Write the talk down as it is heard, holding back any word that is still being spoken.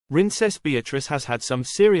Princess Beatrice has had some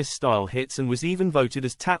serious style hits and was even voted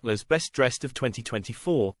as Tatler's Best Dressed of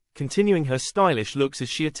 2024, continuing her stylish looks as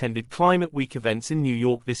she attended Climate Week events in New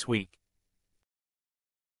York this week.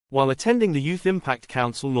 While attending the Youth Impact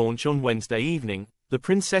Council launch on Wednesday evening, the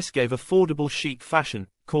princess gave affordable chic fashion,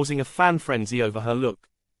 causing a fan frenzy over her look.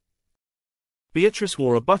 Beatrice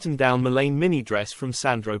wore a button-down Milane mini dress from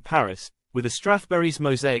Sandro Paris, with a Strathberries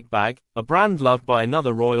mosaic bag, a brand loved by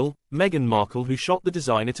another royal, Meghan Markle, who shot the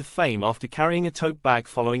designer to fame after carrying a tote bag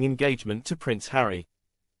following engagement to Prince Harry.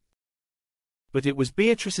 But it was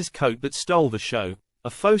Beatrice's coat that stole the show, a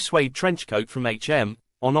faux suede trench coat from H&M,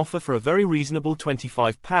 on offer for a very reasonable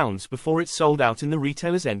 £25 before it sold out in the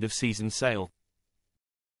retailer's end-of-season sale.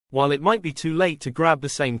 While it might be too late to grab the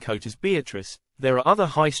same coat as Beatrice, there are other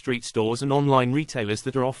high street stores and online retailers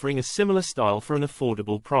that are offering a similar style for an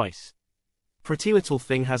affordable price. Pretty Little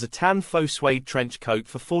Thing has a tan faux suede trench coat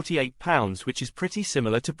for £48, which is pretty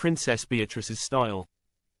similar to Princess Beatrice's style.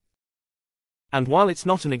 And while it's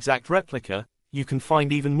not an exact replica, you can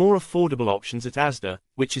find even more affordable options at Asda,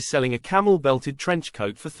 which is selling a camel-belted trench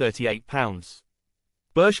coat for £38.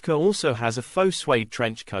 Bershka also has a faux suede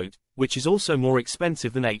trench coat, which is also more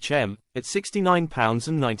expensive than H&M, at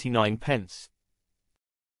 £69.99.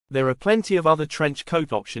 There are plenty of other trench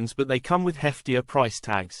coat options, but they come with heftier price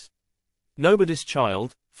tags. Nobody's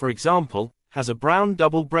Child, for example, has a brown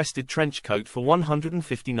double-breasted trench coat for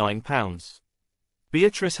 £159.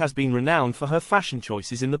 Beatrice has been renowned for her fashion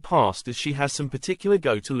choices in the past, as she has some particular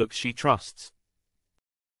go-to looks she trusts.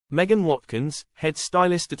 Megan Watkins, head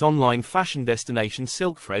stylist at online fashion destination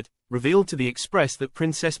Silkthread, revealed to The Express that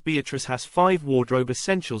Princess Beatrice has 5 wardrobe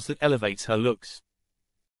essentials that elevates her looks.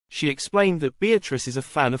 She explained that Beatrice is a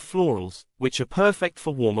fan of florals, which are perfect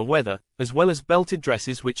for warmer weather, as well as belted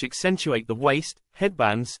dresses which accentuate the waist,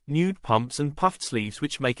 headbands, nude pumps and puffed sleeves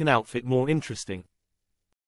which make an outfit more interesting.